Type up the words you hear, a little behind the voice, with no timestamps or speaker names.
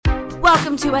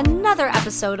welcome to another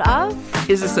episode of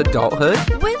Is This Adulthood?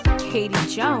 With Katie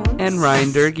Jones And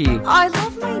Ryan Durkee. I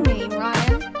love my name,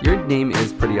 Ryan. Your name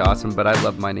is pretty awesome, but I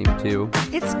love my name too.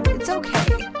 It's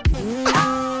okay.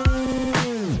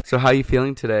 So how are you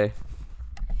feeling today?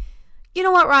 You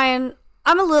know what, Ryan?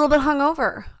 I'm a little bit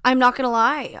hungover. I'm not going to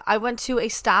lie. I went to a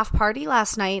staff party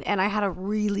last night and I had a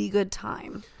really good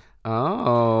time.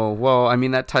 Oh, well, I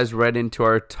mean, that ties right into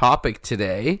our topic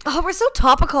today. Oh, we're so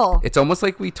topical. It's almost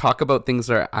like we talk about things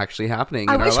that are actually happening in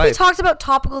our life. I wish we talked about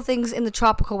topical things in the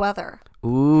tropical weather.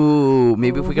 Ooh,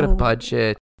 maybe if we get a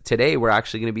budget. Today, we're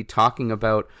actually going to be talking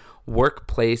about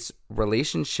workplace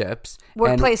relationships.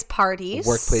 Workplace parties.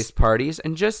 Workplace parties,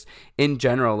 and just in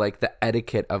general, like the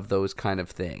etiquette of those kind of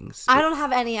things. I don't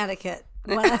have any etiquette.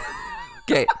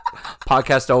 Okay,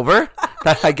 podcast over.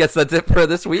 I guess that's it for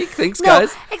this week. Thanks,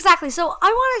 guys. Exactly. So I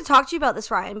wanted to talk to you about this,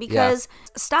 Ryan, because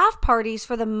staff parties,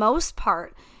 for the most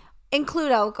part,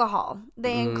 include alcohol.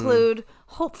 They include,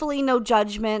 hopefully, no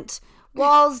judgment,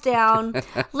 walls down.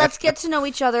 Let's get to know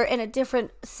each other in a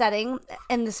different setting,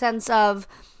 in the sense of,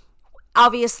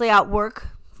 obviously, at work,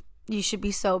 you should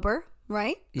be sober,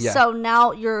 right? Yeah. So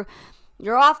now you're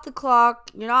off the clock.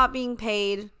 You're not being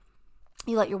paid.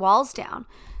 You let your walls down.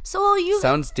 So you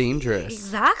sounds dangerous.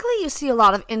 Exactly. You see a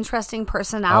lot of interesting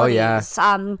personalities. Oh,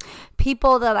 yeah.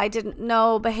 People that I didn't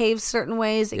know behave certain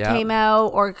ways. It came out,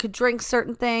 or could drink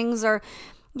certain things, or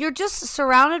you're just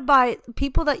surrounded by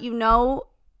people that you know,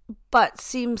 but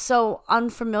seem so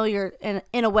unfamiliar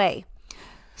in a way.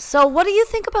 So what do you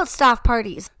think about staff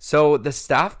parties? So the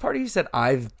staff parties that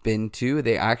I've been to,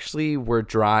 they actually were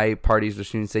dry parties,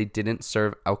 which means they didn't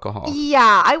serve alcohol.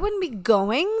 Yeah, I wouldn't be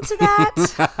going to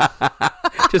that.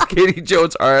 Just Katie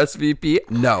Jones, RSVP?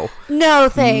 No. No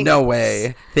thanks. No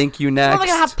way. Thank you, next. Am I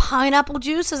going to have pineapple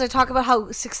juice as I talk about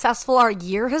how successful our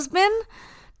year has been?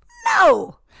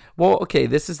 No. Well, okay,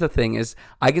 this is the thing, is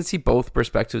I can see both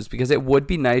perspectives, because it would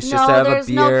be nice just to have a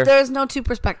beer. There's no two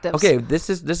perspectives. Okay, this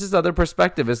is the other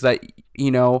perspective, is that,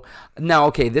 now,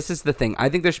 okay, this is the thing. I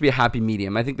think there should be a happy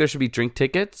medium. I think there should be drink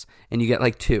tickets, and you get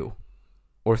like 2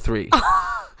 or 3.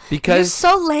 Because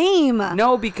you're so lame.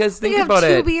 No, because think you about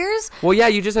have it. 2 beers? Well, yeah,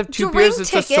 you just have 2 Drink beers. It's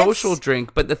tickets. a social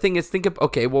drink. But the thing is,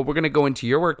 okay, well, we're going to go into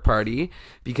your work party,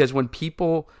 because when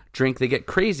people drink, they get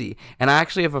crazy. And I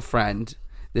actually have a friend.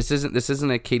 This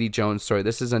isn't a Katie Jones story.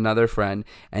 This is another friend,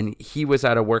 and he was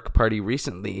at a work party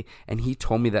recently, and he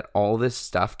told me that all this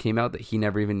stuff came out that he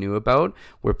never even knew about,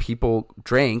 where people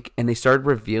drank and they started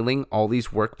revealing all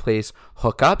these workplace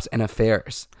hookups and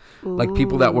affairs. Ooh. Like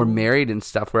people that were married and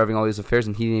stuff were having all these affairs,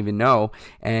 and he didn't even know.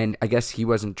 And I guess he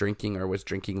wasn't drinking, or was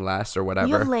drinking less, or whatever.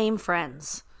 You have lame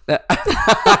friends.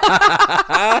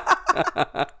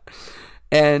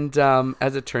 And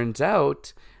as it turns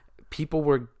out, people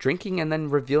were drinking and then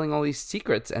revealing all these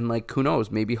secrets, and like, who knows,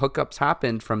 maybe hookups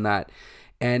happened from that.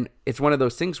 And it's one of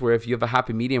those things where if you have a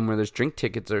happy medium where there's drink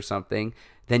tickets or something,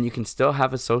 then you can still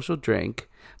have a social drink,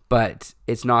 but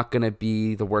it's not going to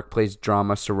be the workplace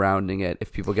drama surrounding it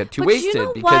if people get too wasted. You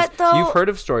know because what, though? You've heard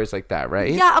of stories like that,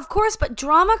 right? Yeah, of course, but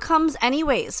drama comes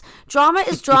anyways. Drama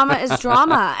is drama is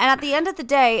drama. And at the end of the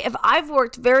day, if I've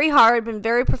worked very hard, been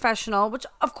very professional, which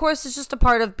of course is just a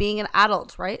part of being an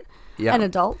adult, right? Yeah. An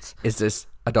adult. Is this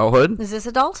adulthood? Is this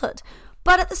adulthood?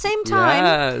 But at the same time,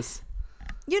 yes.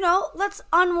 Let's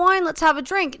unwind. Let's have a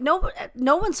drink. No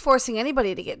one's forcing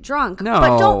anybody to get drunk. No.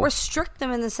 But don't restrict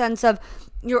them in the sense of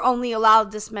you're only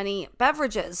allowed this many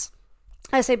beverages.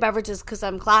 I say beverages because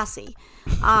I'm classy.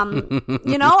 I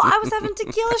was having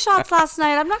tequila shots last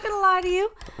night. I'm not going to lie to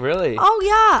you. Really? Oh,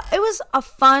 yeah. It was a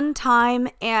fun time,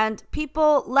 and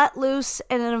people let loose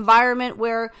in an environment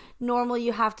where normally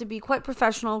you have to be quite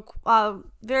professional,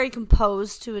 very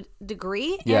composed to a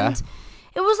degree. Yeah. And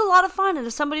it was a lot of fun. And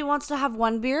if somebody wants to have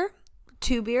 1 beer,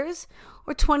 2 beers,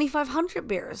 or 2,500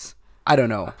 beers, I don't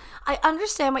know. I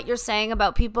understand what you're saying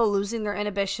about people losing their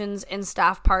inhibitions in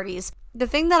staff parties. The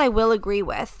thing that I will agree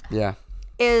with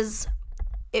is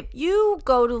if you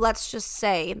go to, let's just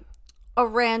say, a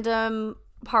random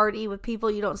party with people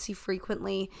you don't see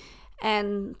frequently,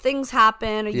 and things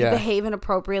happen, or you behave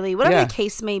inappropriately, whatever the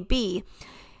case may be,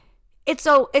 it's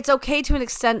okay to an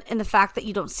extent in the fact that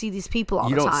you don't see these people all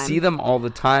the time. You don't see them all the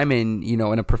time in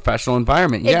a professional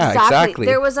environment. Exactly. Yeah, exactly.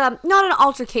 There was not an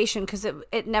altercation, because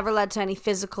it never led to any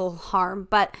physical harm,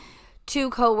 but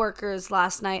 2 coworkers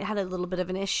last night had a little bit of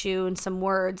an issue and some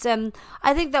words. And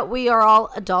I think that we are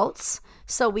all adults,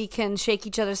 so we can shake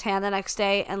each other's hand the next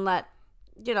day and let,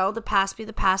 the past be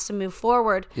the past and move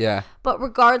forward. Yeah. But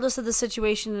regardless of the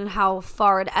situation and how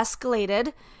far it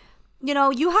escalated,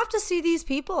 you have to see these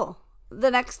people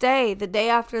the next day, the day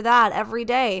after that, every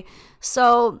day.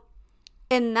 So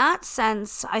in that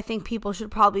sense, I think people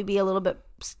should probably be a little bit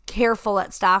careful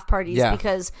at staff parties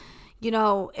because,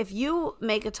 if you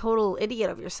make a total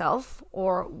idiot of yourself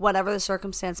or whatever the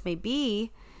circumstance may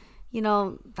be,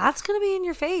 that's going to be in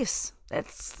your face.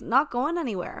 It's not going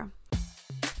anywhere.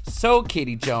 So,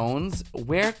 Katie Jones,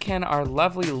 where can our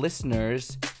lovely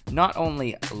listeners not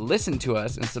only listen to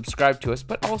us and subscribe to us,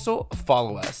 but also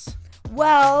follow us?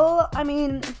 Well, I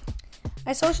mean,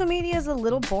 my social media is a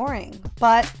little boring,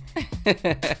 but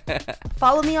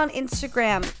follow me on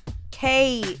Instagram,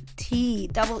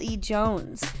 KTEE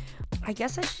Jones. I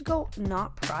guess I should go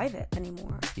not private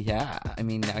anymore. Yeah, I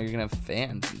mean, now you're going to have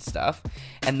fans and stuff.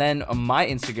 And then my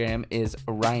Instagram is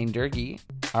Ryan Durgy,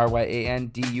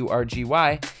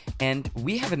 RyanDurgy. And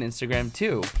we have an Instagram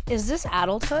too. Is this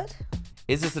adulthood?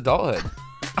 Is this adulthood?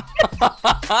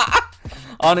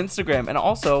 On Instagram. And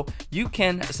also, you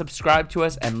can subscribe to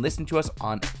us and listen to us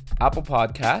on Apple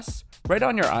Podcasts, right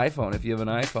on your iPhone if you have an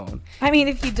iPhone. I mean,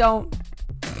 if you don't...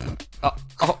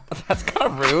 Oh, that's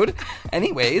kind of rude.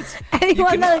 Anyways.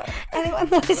 Anyone that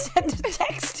I send a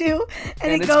text to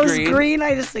and it goes green,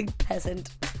 I just think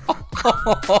peasant.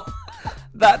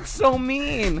 That's so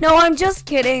mean. No, I'm just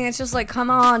kidding. It's just like, come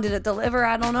on, did it deliver?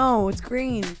 I don't know. It's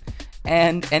green.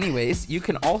 And anyways, you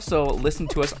can also listen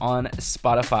to us on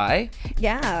Spotify.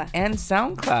 Yeah. And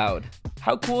SoundCloud.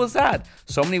 How cool is that?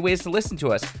 So many ways to listen to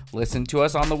us. Listen to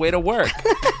us on the way to work.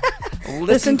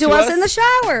 Listen to us in the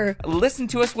shower. Listen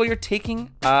to us while you're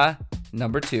taking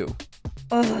number 2.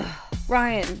 Ugh,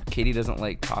 Ryan. Katie doesn't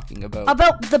like talking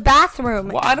about the bathroom.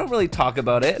 Well, I don't really talk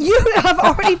about it. You have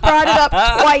already brought it up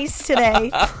twice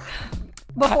today.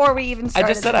 Before we even started. I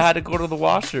just said I had to go to the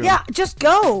washroom. Yeah, just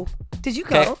go. Did you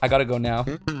go? Okay, I gotta go now.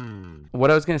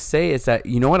 What I was gonna say is that,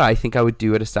 you know what I think I would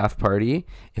do at a staff party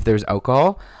if there's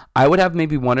alcohol? I would have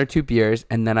maybe 1 or 2 beers,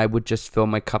 and then I would just fill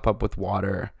my cup up with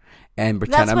water and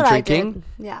pretend I'm drinking.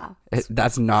 Yeah.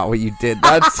 That's not what you did.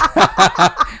 That's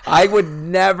I would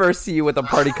never see you with a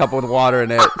party cup with water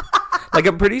in it. Like,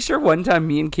 I'm pretty sure one time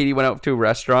me and Katie went out to a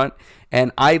restaurant,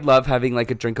 and I love having like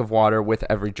a drink of water with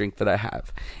every drink that I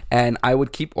have. And I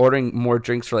would keep ordering more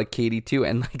drinks for like Katie too,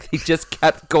 and like they just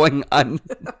kept going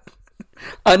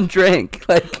undrank.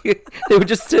 Like, they would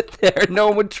just sit there, no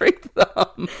one would drink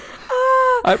them.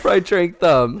 I probably drank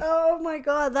them. Oh my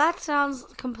god, that sounds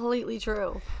completely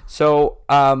true. So,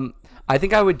 I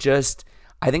think I would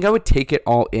take it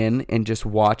all in and just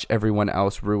watch everyone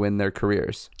else ruin their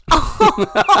careers.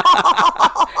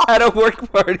 At a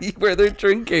work party where they're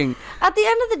drinking. At the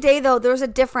end of the day, though, there's a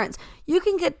difference. You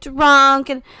can get drunk.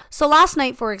 And so last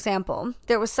night, for example,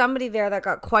 there was somebody there that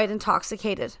got quite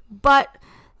intoxicated. But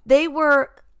they were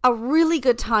a really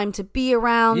good time to be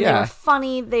around. Yeah. They were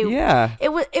funny.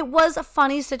 It was a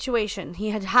funny situation. He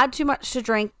had too much to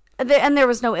drink. And there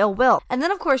was no ill will. And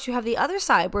then, of course, you have the other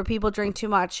side where people drink too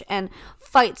much and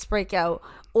fights break out.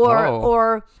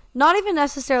 Or not even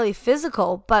necessarily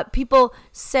physical, but people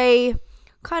say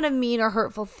kind of mean or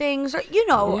hurtful things. Or,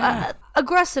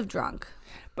 aggressive drunk.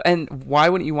 And why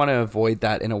wouldn't you want to avoid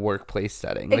that in a workplace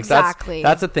setting? Like, exactly.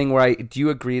 That's a thing where do you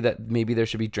agree that maybe there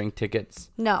should be drink tickets?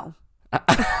 No.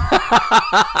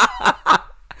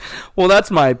 Well,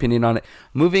 that's my opinion on it.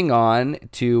 Moving on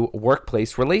to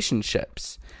workplace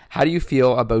relationships. How do you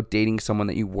feel about dating someone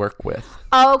that you work with?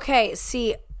 Okay,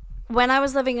 see, when I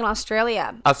was living in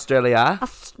Australia,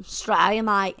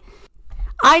 mate,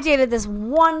 I dated this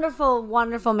wonderful,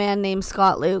 wonderful man named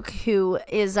Scott Luke, who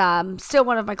is still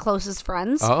one of my closest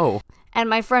friends. Oh. And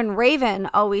my friend Raven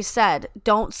always said,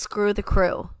 don't screw the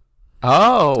crew.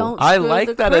 Oh, I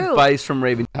like that advice from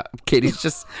Raven. Katie's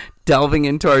just delving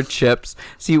into our chips.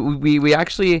 See, we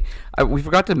actually, we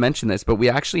forgot to mention this, but we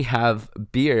actually have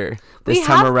beer this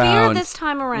time around.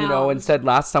 You know, instead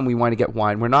last time we wanted to get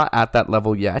wine. We're not at that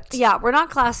level yet. Yeah, we're not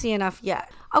classy enough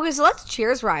yet. Okay, so let's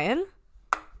cheers, Ryan.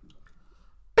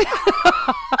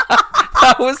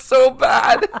 That was so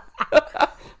bad.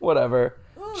 Whatever.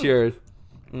 Cheers.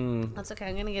 That's okay.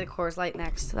 I'm going to get a Coors Light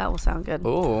next. That will sound good.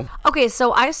 Oh. Okay,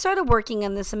 so I started working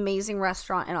in this amazing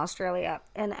restaurant in Australia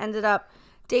and ended up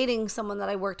dating someone that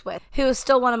I worked with who is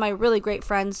still one of my really great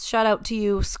friends. Shout out to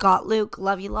you, Scott Luke.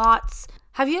 Love you lots.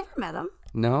 Have you ever met him?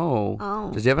 No.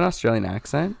 Oh. Does he have an Australian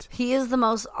accent? He is the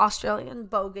most Australian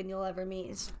bogan you'll ever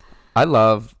meet. I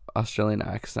love Australian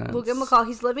accents. We'll give him a call.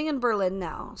 He's living in Berlin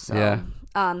now. So. Yeah.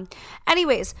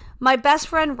 Anyways, my best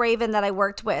friend Raven that I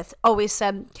worked with always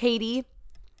said, Katie,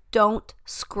 don't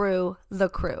screw the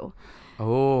crew.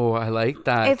 Oh, I like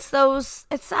that. It's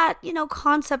that,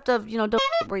 concept of, don't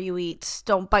where you eat.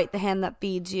 Don't bite the hand that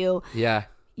feeds you. Yeah.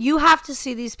 You have to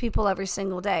see these people every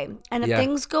single day. And if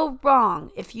things go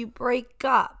wrong, if you break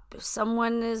up, if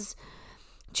someone is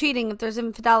cheating, if there's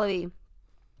infidelity,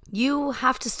 you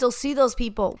have to still see those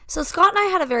people. So Scott and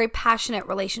I had a very passionate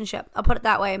relationship. I'll put it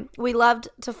that way. We loved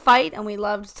to fight and we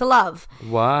loved to love.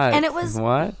 What? And it was...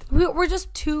 What? We're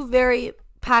just two very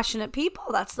passionate people.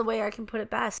 That's the way I can put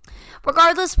it best.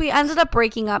 Regardless, we ended up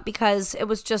breaking up because it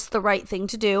was just the right thing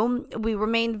to do. We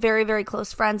remained very, very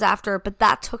close friends after, but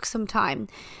that took some time.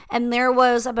 And there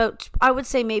was about, I would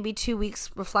say maybe 2 weeks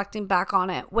reflecting back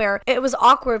on it, where it was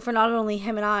awkward for not only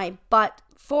him and I, but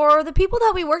for the people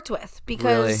that we worked with,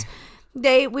 because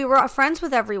we were friends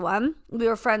with everyone. We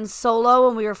were friends solo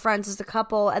and we were friends as a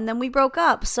couple, and then we broke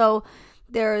up. So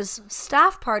there's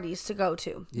staff parties to go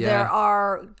to. Yeah. There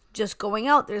are just going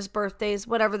out. There's birthdays,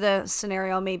 whatever the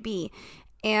scenario may be.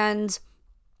 And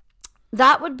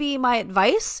that would be my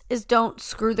advice, is don't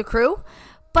screw the crew.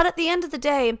 But at the end of the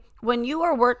day, when you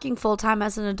are working full-time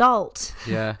as an adult,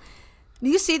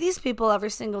 you see these people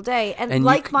every single day, and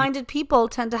like-minded people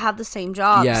tend to have the same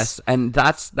jobs. Yes, and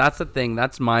that's the thing.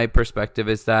 That's my perspective,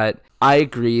 is that I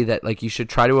agree that like you should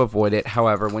try to avoid it.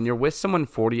 However, when you're with someone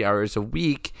 40 hours a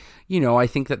week, you know, I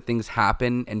think that things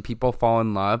happen and people fall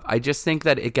in love. I just think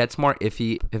that it gets more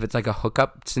iffy if it's like a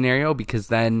hookup scenario, because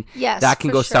then that can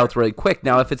go south really quick.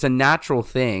 Now, if it's a natural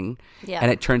thing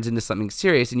and it turns into something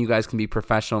serious and you guys can be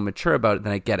professional and mature about it,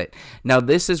 then I get it. Now,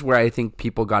 this is where I think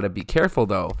people got to be careful,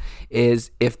 though,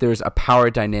 is if there's a power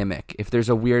dynamic, if there's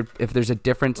a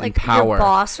difference in power. Like your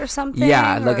boss or something?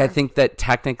 Yeah, like I think that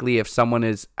technically if someone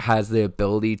has the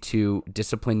ability to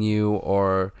discipline you,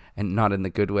 and not in the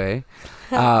good way,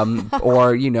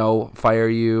 or, you know, fire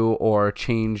you or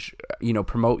change, you know,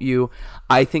 promote you,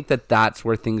 I think that that's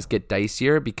where things get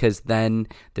dicier, because then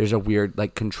there's a weird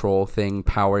like control thing,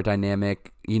 power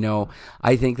dynamic, you know.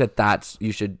 I think that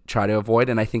you should try to avoid.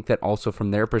 And I think that also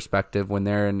from their perspective, when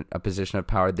they're in a position of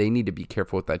power, they need to be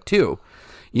careful with that too.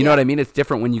 You know what I mean? It's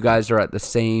different when you guys are at the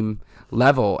same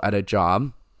level at a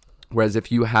job. Whereas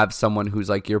if you have someone who's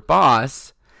like your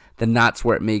boss, then that's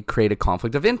where it may create a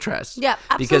conflict of interest. Yeah,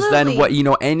 absolutely. Because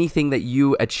then anything that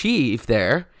you achieve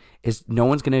there is no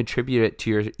one's going to attribute it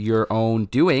to your own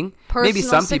doing. Personal Maybe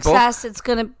some success,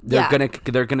 people,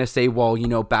 they're gonna say, well, you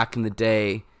know, back in the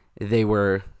day they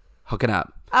were hooking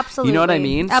up. Absolutely. You know what I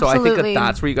mean? Absolutely. So I think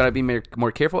that's where you got to be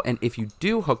more careful. And if you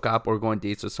do hook up or go on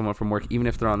dates with someone from work, even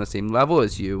if they're on the same level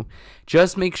as you,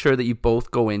 just make sure that you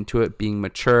both go into it being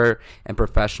mature and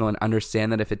professional, and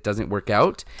understand that if it doesn't work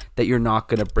out, that you're not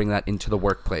going to bring that into the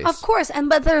workplace. Of course.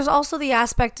 But there's also the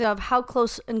aspect of how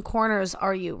close in corners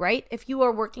are you, right? If you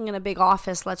are working in a big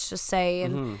office, let's just say,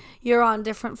 and you're on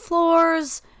different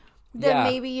floors, then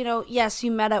maybe, you know, yes, you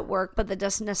met at work, but that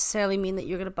doesn't necessarily mean that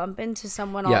you're going to bump into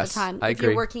someone all the time. I if agree.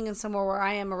 You're working in somewhere where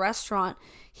I am a restaurant,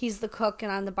 he's the cook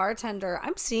and I'm the bartender,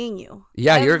 I'm seeing you.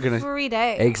 Yeah, every you're going to. Every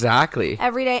day. Exactly.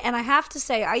 Every day. And I have to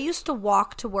say, I used to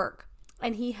walk to work,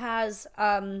 and he has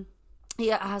a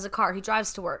car. He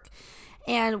drives to work.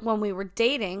 And when we were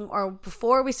dating, or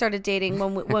before we started dating,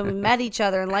 when we met each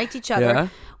other and liked each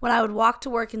other, when I would walk to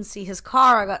work and see his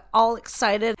car, I got all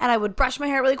excited, and I would brush my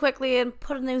hair really quickly and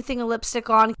put a new thing of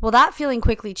lipstick on. Well, that feeling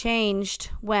quickly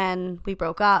changed when we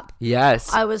broke up.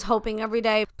 Yes. I was hoping every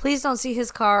day, please don't see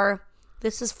his car.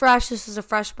 This is fresh. This is a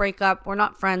fresh breakup. We're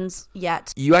not friends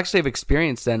yet. You actually have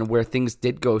experience then where things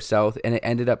did go south and it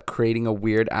ended up creating a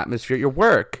weird atmosphere at your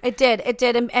work. It did.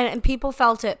 And people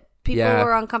felt it. People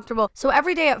were uncomfortable. So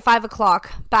every day at 5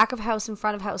 o'clock, back of house and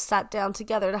front of house sat down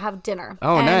together to have dinner.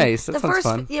 Oh, and nice. That sounds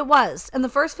fun. It was. And the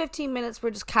first 15 minutes were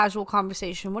just casual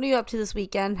conversation. What are you up to this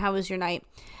weekend? How was your night?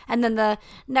 And then the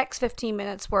next 15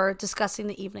 minutes were discussing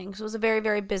the evening. So it was a very,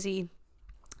 very busy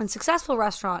and successful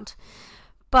restaurant.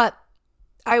 But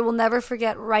I will never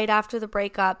forget, right after the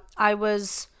breakup, I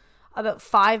was about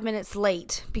 5 minutes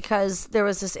late because there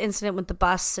was this incident with the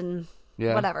bus and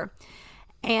whatever.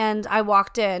 And I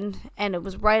walked in, and it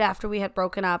was right after we had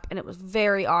broken up, and it was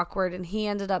very awkward, and he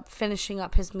ended up finishing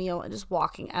up his meal and just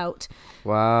walking out.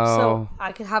 Wow. So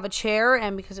I could have a chair,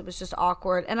 and because it was just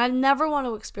awkward, and I never want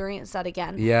to experience that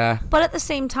again. Yeah. But at the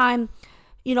same time,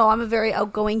 you know, I'm a very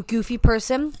outgoing, goofy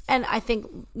person, and I think,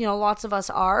 you know, lots of us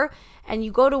are, and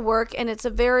you go to work, and it's a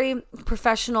very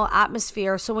professional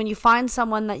atmosphere, so when you find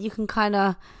someone that you can kind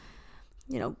of,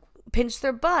 you know, pinch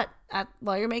their butt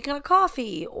while you're making a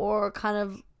coffee, or kind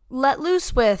of let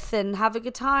loose with and have a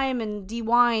good time and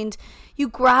de-wind, you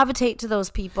gravitate to those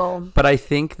people. But I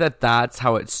think that that's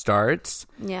how it starts.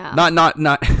 Yeah. Not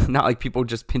like people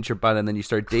just pinch your butt and then you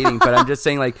start dating, but I'm just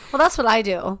saying, like, well, that's what I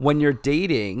do. When you're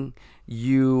dating,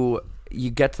 you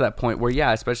get to that point where,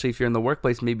 yeah, especially if you're in the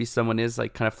workplace, maybe someone is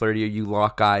like kind of flirty, or you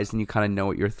lock eyes and you kind of know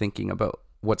what you're thinking about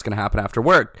what's going to happen after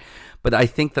work. But I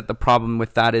think that the problem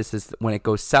with that is when it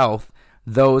goes south,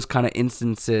 those kind of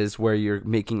instances where you're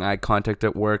making eye contact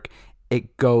at work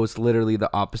it goes literally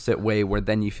the opposite way, where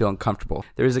then you feel uncomfortable.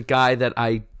 There's a guy that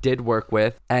I did work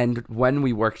with, and when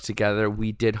we worked together,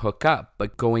 we did hook up.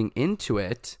 But going into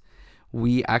it,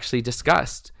 we actually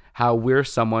discussed how we're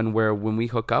someone where when we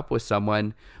hook up with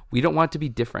someone, we don't want to be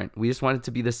different. We just want it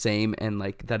to be the same, and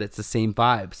like that it's the same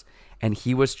vibes. And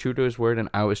he was true to his word, and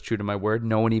I was true to my word.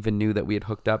 No one even knew that we had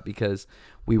hooked up because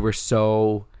we were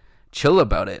so chill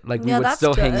about it. Like we would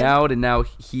still hang out, and now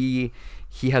he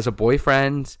has a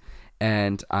boyfriend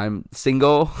and I'm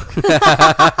single.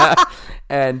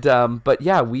 And but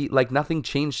yeah, we like nothing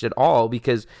changed at all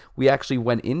because we actually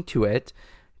went into it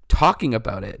talking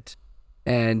about it.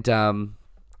 And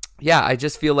yeah, I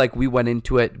just feel like we went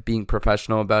into it being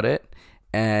professional about it,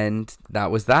 and that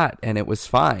was that, and it was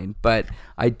fine. But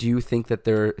I do think that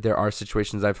there are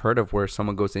situations I've heard of where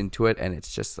someone goes into it and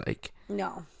it's just like,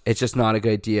 no, it's just not a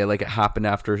good idea. Like it happened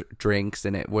after drinks,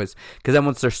 and it was because then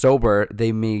once they're sober,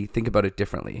 they may think about it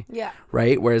differently. Yeah.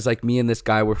 Right. Whereas like me and this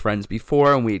guy were friends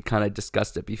before, and we'd kind of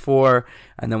discussed it before,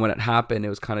 and then when it happened, it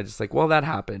was kind of just like, well, that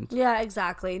happened. Yeah,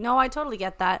 exactly. No, I totally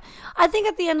get that. I think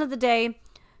at the end of the day,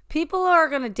 people are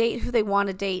going to date who they want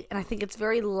to date, and I think it's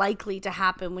very likely to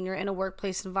happen when you're in a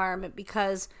workplace environment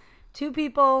because two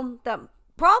people that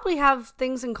probably have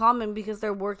things in common because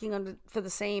they're working for the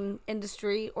same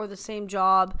industry or the same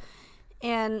job,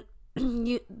 and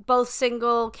you both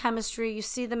single, chemistry, you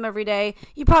see them every day.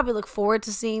 You probably look forward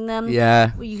to seeing them.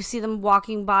 Yeah. You see them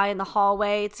walking by in the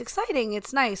hallway. It's exciting.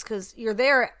 It's nice because you're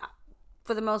there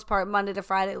for the most part Monday to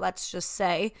Friday, let's just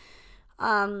say.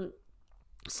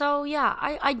 So yeah,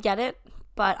 I get it,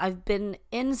 but I've been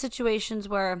in situations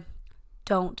where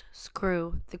don't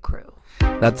screw the crew.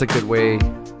 That's a good way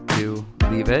to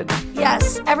leave it.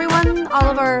 Yes, everyone, all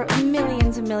of our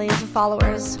millions and millions of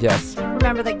followers. Yes.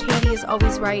 Remember that Katie is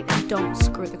always right, and don't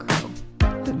screw the crew.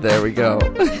 There we go.